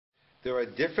There are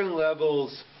different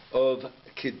levels of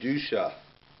Kedusha.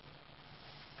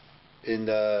 In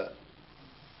the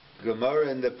Gemara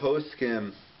and the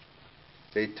Poskim,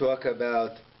 they talk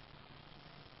about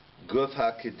Guf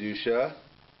HaKedusha,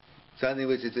 something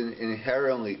which is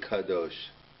inherently Kadosh,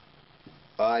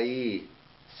 i.e.,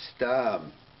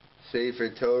 Stam,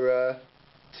 Sefer Torah,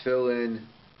 Tefillin,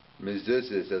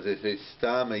 Mezuzahs, as they say,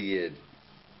 Stam a Yid.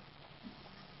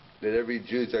 That every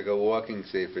Jew is like a walking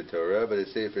Sefer Torah, but a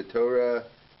Sefer Torah,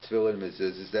 Tefillin,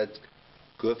 Mezuzahs, that's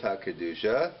Guf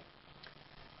HaKedusha.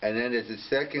 And then there's a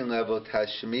second level,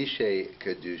 Tashmishe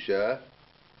Kedusha,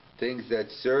 things that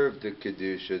serve the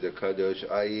Kedusha, the Kadosh,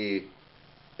 i.e.,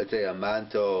 let's say a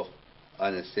mantle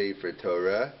on a Sefer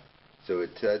Torah, so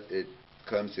it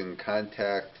comes in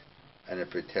contact and it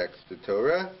protects the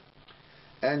Torah.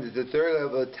 And the third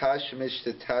level, Tashmish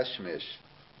to Tashmish.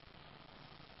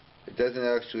 It doesn't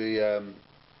actually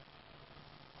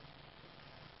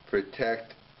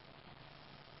protect.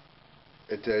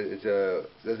 It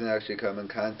doesn't actually come in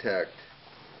contact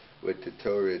with the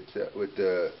Torah, with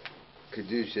the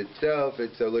Kedusha itself.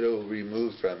 It's a little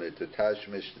removed from it, the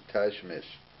Tashmish to Tashmish,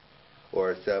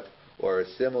 or a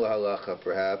similar halacha,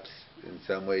 perhaps in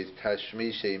some ways,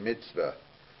 Tashmishe mitzvah,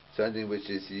 something which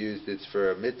is used. It's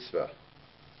for a mitzvah,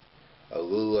 a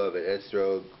lulav, an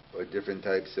esrog, or different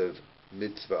types of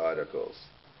mitzvah articles.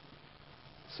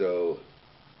 So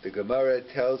the Gemara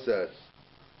tells us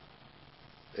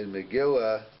in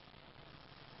Megillah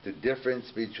the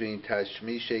difference between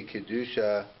Tashmishe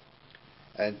Kedusha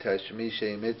and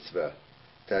Tashmishe Mitzvah.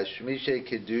 Tashmishe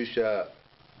Kedusha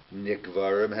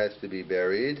Nikvarim has to be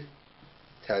buried.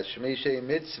 Tashmishe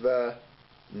Mitzvah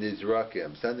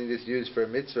Nizrakim, something that's used for a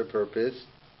mitzvah purpose,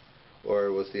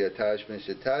 or we'll see a Tashmish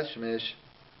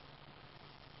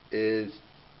is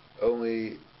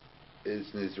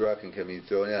Nizrakim, can be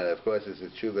thrown out. Of course, as the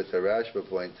Chuvas Harashba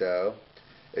points out,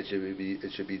 it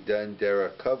should be done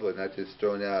derech kavod, not just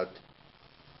thrown out,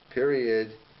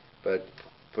 period, but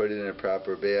put it in a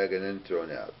proper bag and then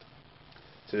thrown out.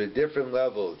 So the different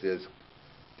levels, there's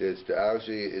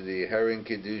actually the herring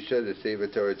kedusha, the Sefer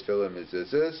Torah, Tefillin,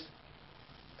 Mezuzahs,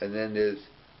 and then there's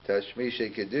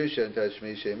Tashmishe Kedusha and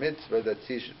Tashmishe Mitzvah. That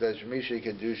Tashmishe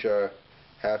Kedusha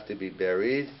have to be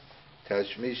buried.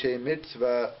 Tashmishe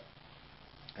Mitzvah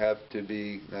can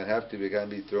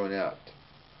be thrown out.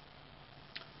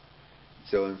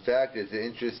 So in fact, it's an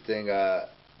interesting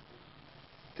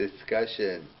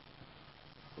discussion.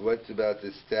 What's about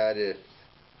the status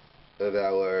of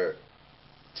our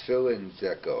tefillin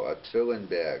zeko, our tefillin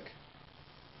bag?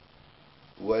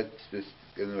 What's this?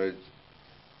 In other words,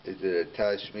 is it a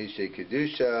Tashmishe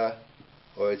Kedusha,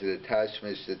 or is it a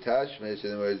Tashmish to Tashmish?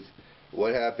 In other words,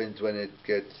 what happens when it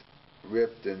gets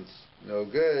ripped and no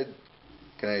good?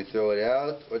 Can I throw it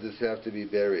out, or does it have to be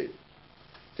buried?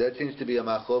 That seems to be a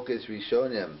machlokas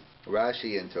rishonim,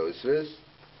 Rashi and Tosfos,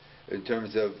 in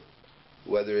terms of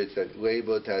whether it's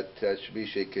labeled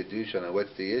Tashmishe Kedusha, or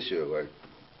what's the issue?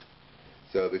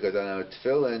 So, because on our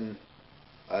tefillin,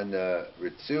 on the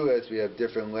Ritzuas, we have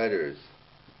different letters.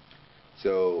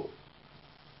 So,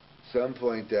 some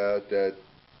point out that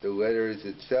the letters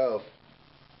itself,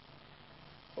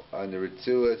 on the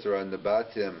Ritzuas or on the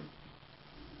Batim,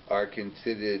 are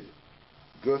considered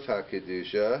Guf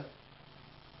HaKedusha.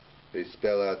 They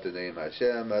spell out the name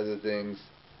Hashem, other things.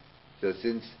 So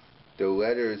since the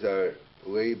letters are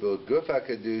labeled Guf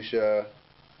HaKedusha,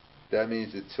 that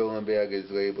means the tefillin bag is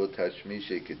labeled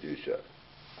Tashmishe Kedusha.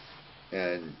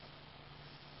 And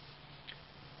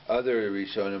other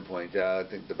Rishonim point out, I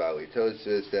think the Bali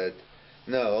Tosfos, that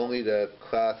no, only the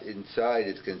cloth inside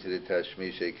is considered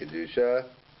Tashmishe Kedusha.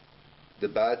 The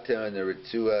Batim and the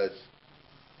Ritzuas,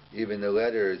 even the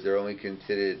letters, are only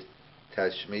considered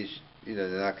Tashmish. They're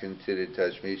not considered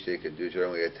Tashmishe Kedusha.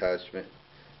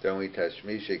 They're only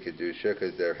Tashmishe Kedusha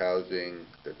because they're housing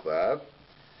the cloth,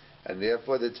 and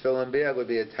therefore the tefillin bag would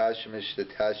be a Tashmish to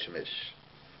Tashmish.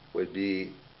 Would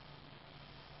be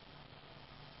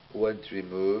once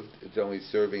removed, it's only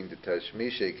serving the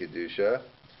Tashmishe Kedusha,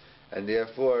 and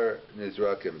therefore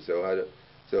Nizrakim. So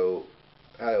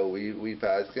how do we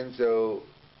paskin? So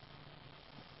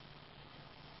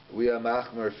we are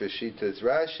machmer for Shitas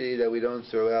Rashi that we don't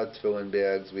throw out tefillin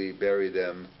bags, we bury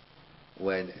them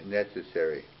when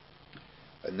necessary.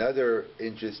 Another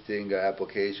interesting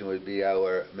application would be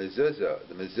our mezuzah.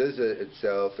 The mezuzah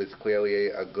itself is clearly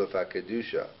a guf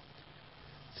HaKedusha.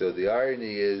 So the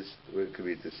irony is, it could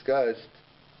be discussed,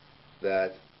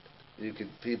 that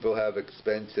people have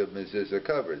expensive mezuzah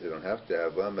covers. They don't have to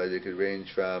have one, but it could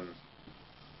range from,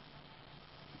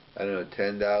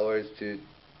 $10 to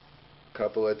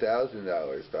couple of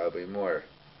 $1,000, probably more.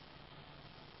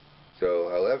 So,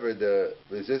 however, the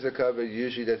mezuzah cover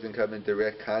usually doesn't come in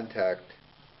direct contact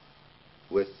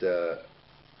with the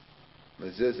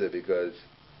mezuzah because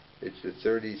it's the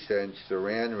 30-cent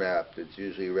saran wrap that's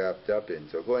usually wrapped up in.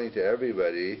 So according to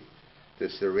everybody, the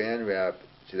saran wrap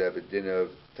should have a din of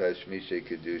tashmishe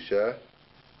kedusha,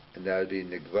 and that would be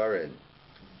nigvarin.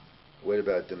 What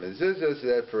about the mezuzah? So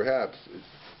that perhaps,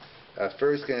 at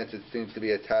first glance, it seems to be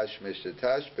a tashmish,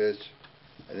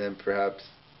 and then perhaps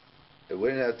it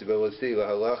wouldn't have to, but we'll see.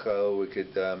 Lahalacha,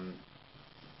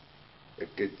 it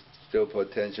could still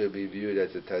potentially be viewed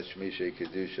as a tashmishe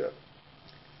kedusha.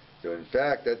 So in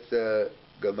fact, that's the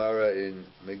Gemara in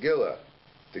Megillah.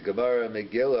 The Gemara in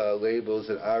Megillah labels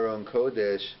an Aron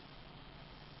Kodesh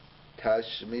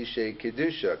Tashmishe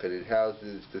Kedusha because it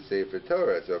houses the Sefer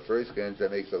Torah. So at first glance, that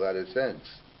makes a lot of sense.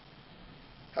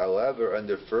 However,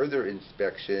 under further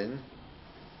inspection,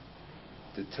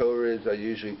 the Torahs are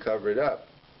usually covered up.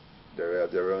 They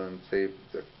have their own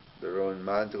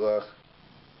mantlach.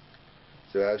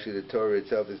 So actually, the Torah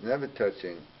itself is never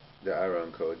touching the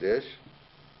Aron Kodesh.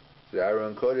 The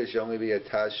Aron Kodesh should only be a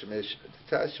tashmish.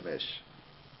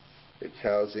 It's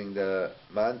housing the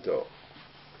mantle.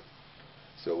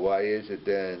 So why is it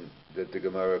then that the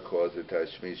Gemara calls it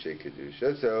tashmishe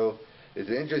kedusha? So it's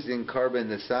an interesting carbon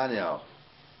nesanel.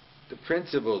 The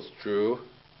principle's true.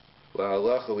 Well,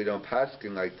 halacha we don't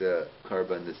paskin like the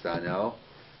carbon nesanel,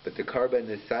 but the carbon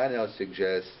nesanel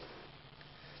suggests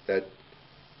that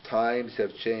times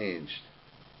have changed.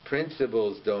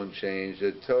 Principles don't change.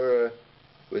 The Torah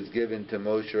was given to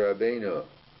Moshe Rabbeinu.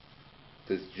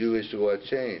 Does Jewish law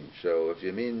change? So if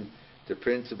you mean the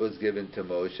principles given to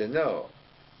Moshe, no.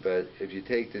 But if you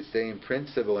take the same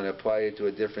principle and apply it to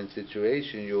a different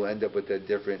situation, you'll end up with a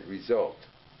different result.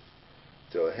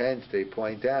 So hence they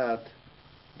point out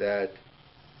that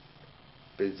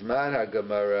Bizman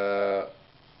HaGemara,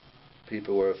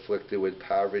 people were afflicted with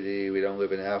poverty. We don't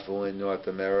live in affluent North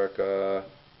America.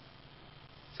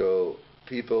 So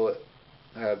people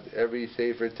have, every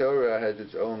Sefer Torah has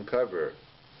its own cover.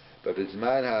 But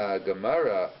Bizman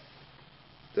HaGemara,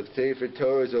 the Sefer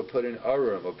Torahs are put in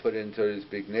Arum, or put in, so to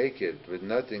speak, naked, with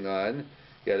nothing on.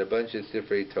 You had a bunch of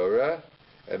Sefer Torah,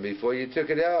 and before you took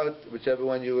it out, whichever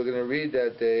one you were going to read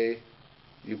that day,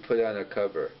 you put on a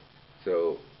cover.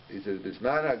 So he says,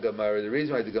 Bizman HaGemara, the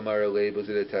reason why the Gemara labels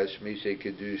it a Tashmishe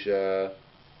Kedusha,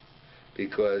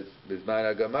 because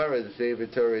Bizman HaGemara, the Sefer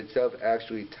Torah itself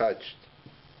actually touched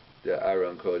the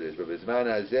Aron Kodesh. But Bizman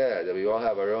HaZeh, that we all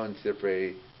have our own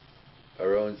Sefer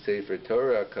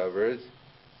Torah covers,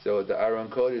 so the Aron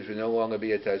Kodesh would no longer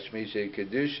be a Tashmishe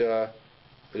Kedusha,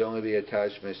 would only be a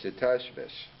Tashmish to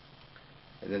Tashmish.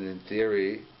 And then in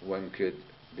theory, one could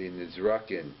be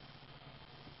Nizrakin.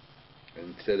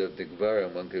 Instead of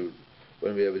Nigvarim, one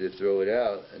wouldn't be able to throw it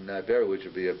out and not bury, which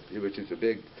is a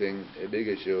big thing, a big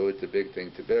issue. It's a big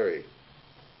thing to bury.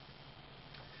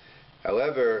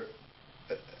 However,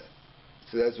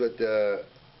 so that's what the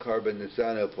Carbon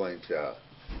Nisano points out.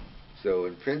 So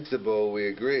in principle, we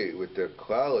agree with the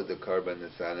klal of the Carbon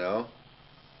Nisano.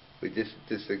 We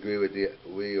disagree with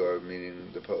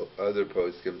meaning the other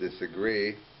poskim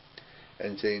disagree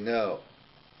and say no.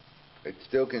 It's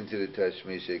still considered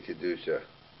Tashmishe Kedusha.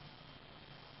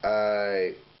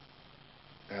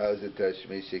 How's it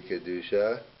Tashmishe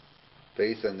Kedusha?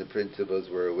 Based on the principles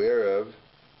we're aware of,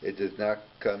 it does not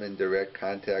come in direct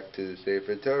contact to the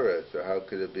Sefer Torah. So how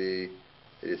could it be?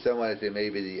 Some want to say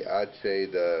maybe the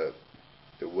Atzei, the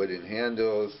wooden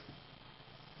handles,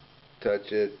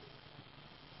 touch it.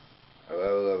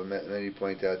 However, many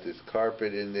point out this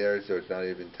carpet in there, so it's not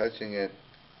even touching it.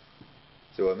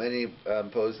 So what many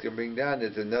posts can bring down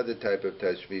is another type of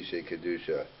Tashmishe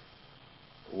Kedusha.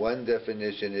 One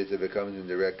definition is if it comes in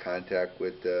direct contact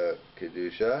with the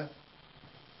Kedusha.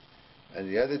 And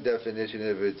the other definition,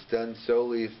 if it's done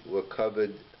solely for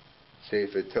covered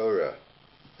Sefer Torah.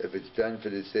 If it's done for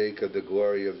the sake of the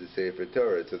glory of the Sefer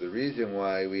Torah. So the reason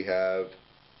why we have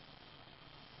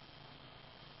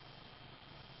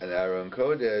an Aron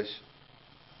Kodesh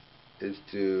is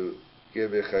to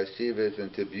give it chashivas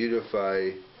and to beautify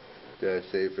the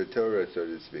Sefer Torah, so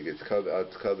to speak. It's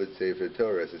covered Sefer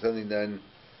Torah. So something done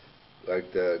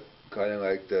like kind of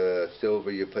like the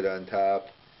silver you put on top,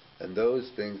 and those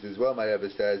things as well might have a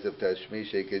status of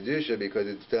Tashmishe Kedusha because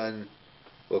it's done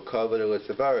or covered with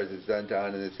sefaras. It's done to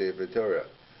honor the Sefer Torah.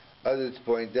 Others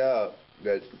point out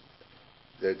that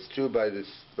that's true by the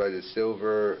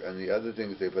silver and the other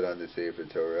things they put on the Sefer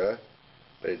Torah,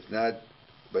 but it's not.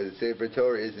 But the Sefer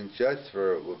Torah isn't just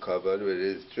for Wakavad, it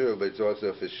is true, but it's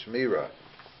also for Shmira.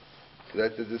 So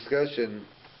that's a discussion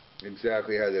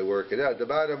exactly how they work it out. The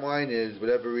bottom line is,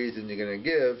 whatever reason you're going to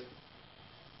give,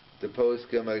 the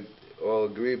poskim all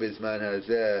agree Bisman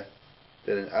Hazeh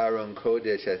that an Aron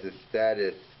Kodesh has a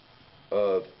status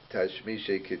of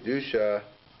Tashmishe Kedusha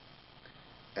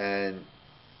and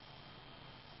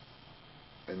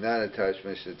not a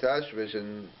Tashmish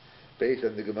and based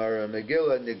on the Gemara and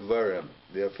Megillah, Nigvarim.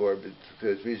 Therefore,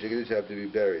 Tashmishe Kedusha have to be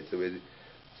buried.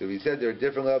 So we said there are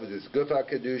different levels. There's Gufa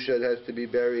Kedusha that has to be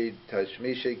buried,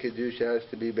 Tashmishe Kedusha has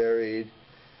to be buried,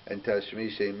 and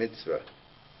Tashmishe Mitzvah.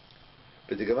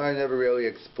 But the Gemara never really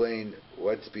explained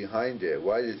what's behind it.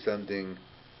 Why did something,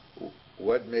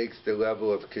 what makes the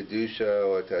level of Kedusha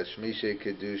or Tashmishe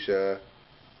Kedusha,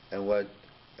 and what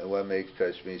makes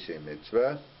Tashmishe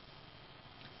Mitzvah?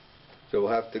 So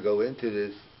we'll have to go into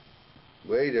this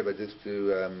later, but just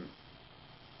to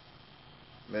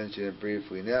mention it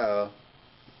briefly now,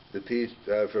 the piece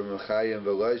from Chaim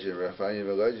Volozhin. Chaim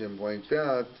Volozhin points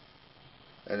out,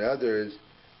 and others,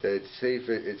 that it's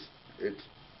safer, it's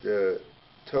the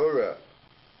Torah,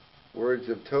 words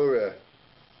of Torah,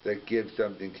 that give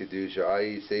something Kedusha,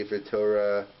 i.e. Sefer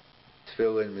Torah,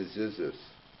 Tefillin, Mezuzos.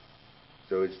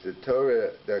 So it's the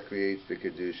Torah that creates the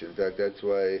Kedusha. In fact, that's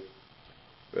why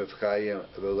Rav Chaim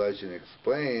Volozhin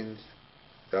explains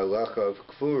the halacha of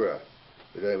Kfura.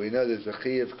 We know there's a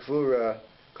chi of Kfura,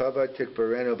 Kava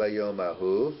Tikpareno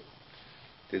Bayomahu.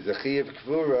 There's a chi of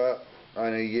Kfura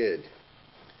on a Yid.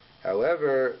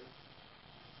 However,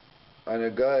 on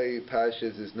a guy,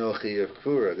 Pashas, there's no chi of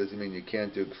Kfura. Doesn't mean you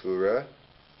can't do Kfura.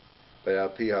 But al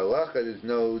pi halacha, there's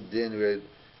no din where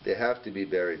they have to be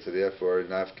buried. So therefore,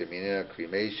 nafkamina,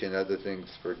 cremation, other things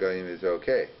for goyim is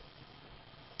okay.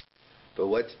 But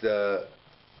what's the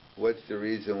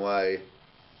reason why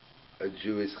a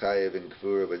Jew is chayav in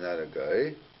Kfura but not a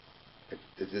guy?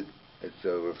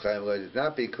 It's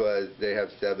not because they have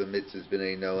 7 mitzvahs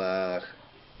b'nei Noach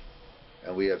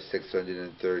and we have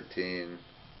 613.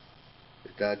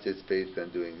 It's not just based on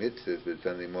doing mitzvahs, but it's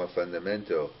something more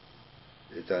fundamental.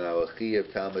 It's on our chi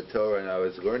of Talmud Torah and our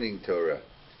learning Torah.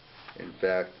 In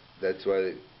fact, that's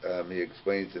why he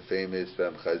explains the famous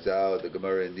Chazal, the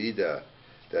Gemara in Nida,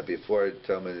 that before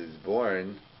someone is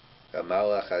born,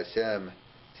 Malach Hashem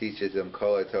teaches him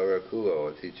Kol HaTorah Kulo,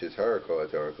 or teaches her Kol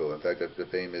HaTorah Kulo. In fact, that's the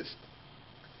famous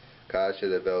Kasha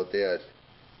that Belt asked,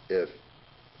 if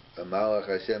a Malach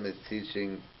Hashem is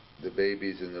teaching the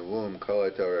babies in the womb Kol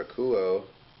HaTorah Kulo,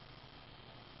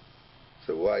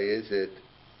 so why is it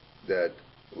that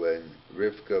when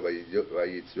Rivka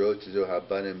Vayitzrotzzu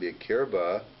Habanim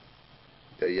B'Kirba,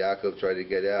 that Yaakov tried to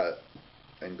get out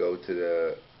and go to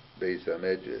the Beis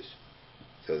HaMedrash?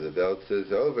 So the belt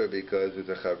is over because it's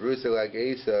a chavrusa like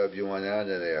Esav, you want out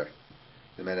of there.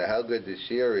 No matter how good the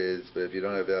shear is, but if you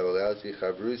don't have a lousy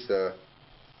chavrusa,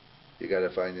 you got to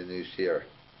find a new shear.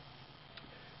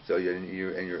 So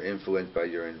you're influenced by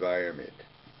your environment.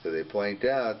 So they point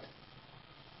out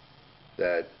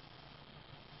that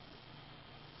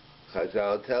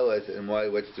Chazal tell us, and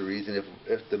what's the reason,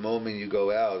 if the moment you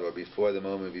go out, or before the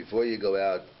moment before you go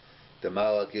out, the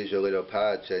malach is your little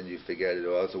patch and you forget it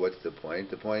all, so what's the point?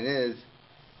 The point is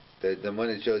that the one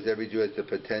that shows every Jew has the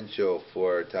potential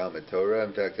for Talmud Torah.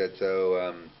 In fact, that's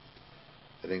how,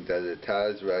 I think that the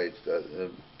Taz writes,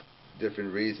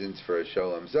 different reasons for a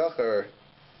Sholem Zachar,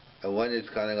 and one is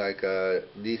kind of like a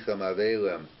Nicham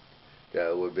Avelim,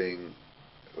 that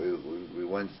we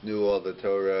once knew all the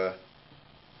Torah,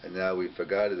 and now we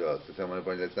forgot it all. So someone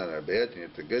points, that's not a bad thing,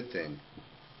 it's a good thing.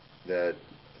 That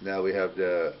now we all have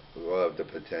the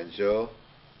potential,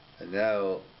 and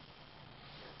now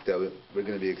that we're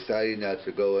going to be excited now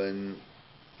to go in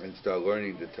and start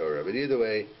learning the Torah. But either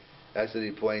way, that's what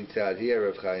he points out here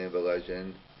of Chaim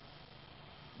Volozhin.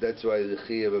 That's why the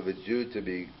chiyuv of a Jew to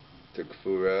be to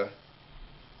Kfura,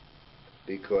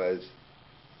 because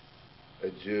a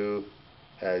Jew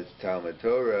has Talmud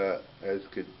Torah, that's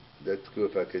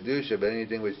Gufa Kedusha, but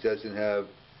anything which doesn't have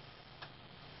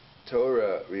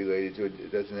Torah related to it,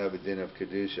 it doesn't have a din of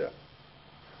Kedusha.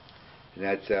 And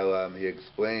that's how he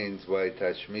explains why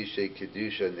Tashmishe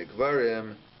Kedusha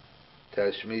Nikvarim,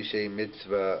 Tashmishe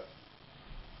Mitzvah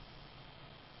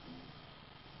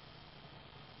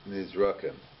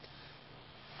Nizrakim.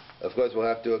 Of course, we'll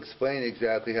have to explain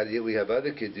exactly how we have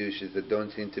other Kedushas that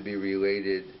don't seem to be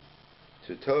related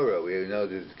to Torah. We know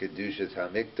there's Kedushas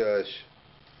HaMikdash,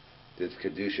 there's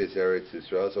Kedushas Eretz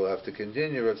Yisrael, so we'll have to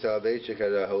continue. Rav Soloveitchik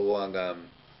had a whole long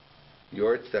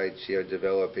Yortzeit here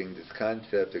developing this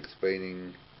concept,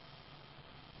 explaining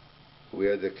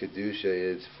where the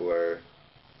Kedusha is for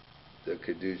the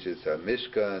Kedushas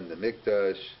HaMishkan, the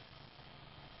Mikdash,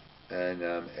 and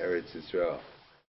Eretz Yisrael.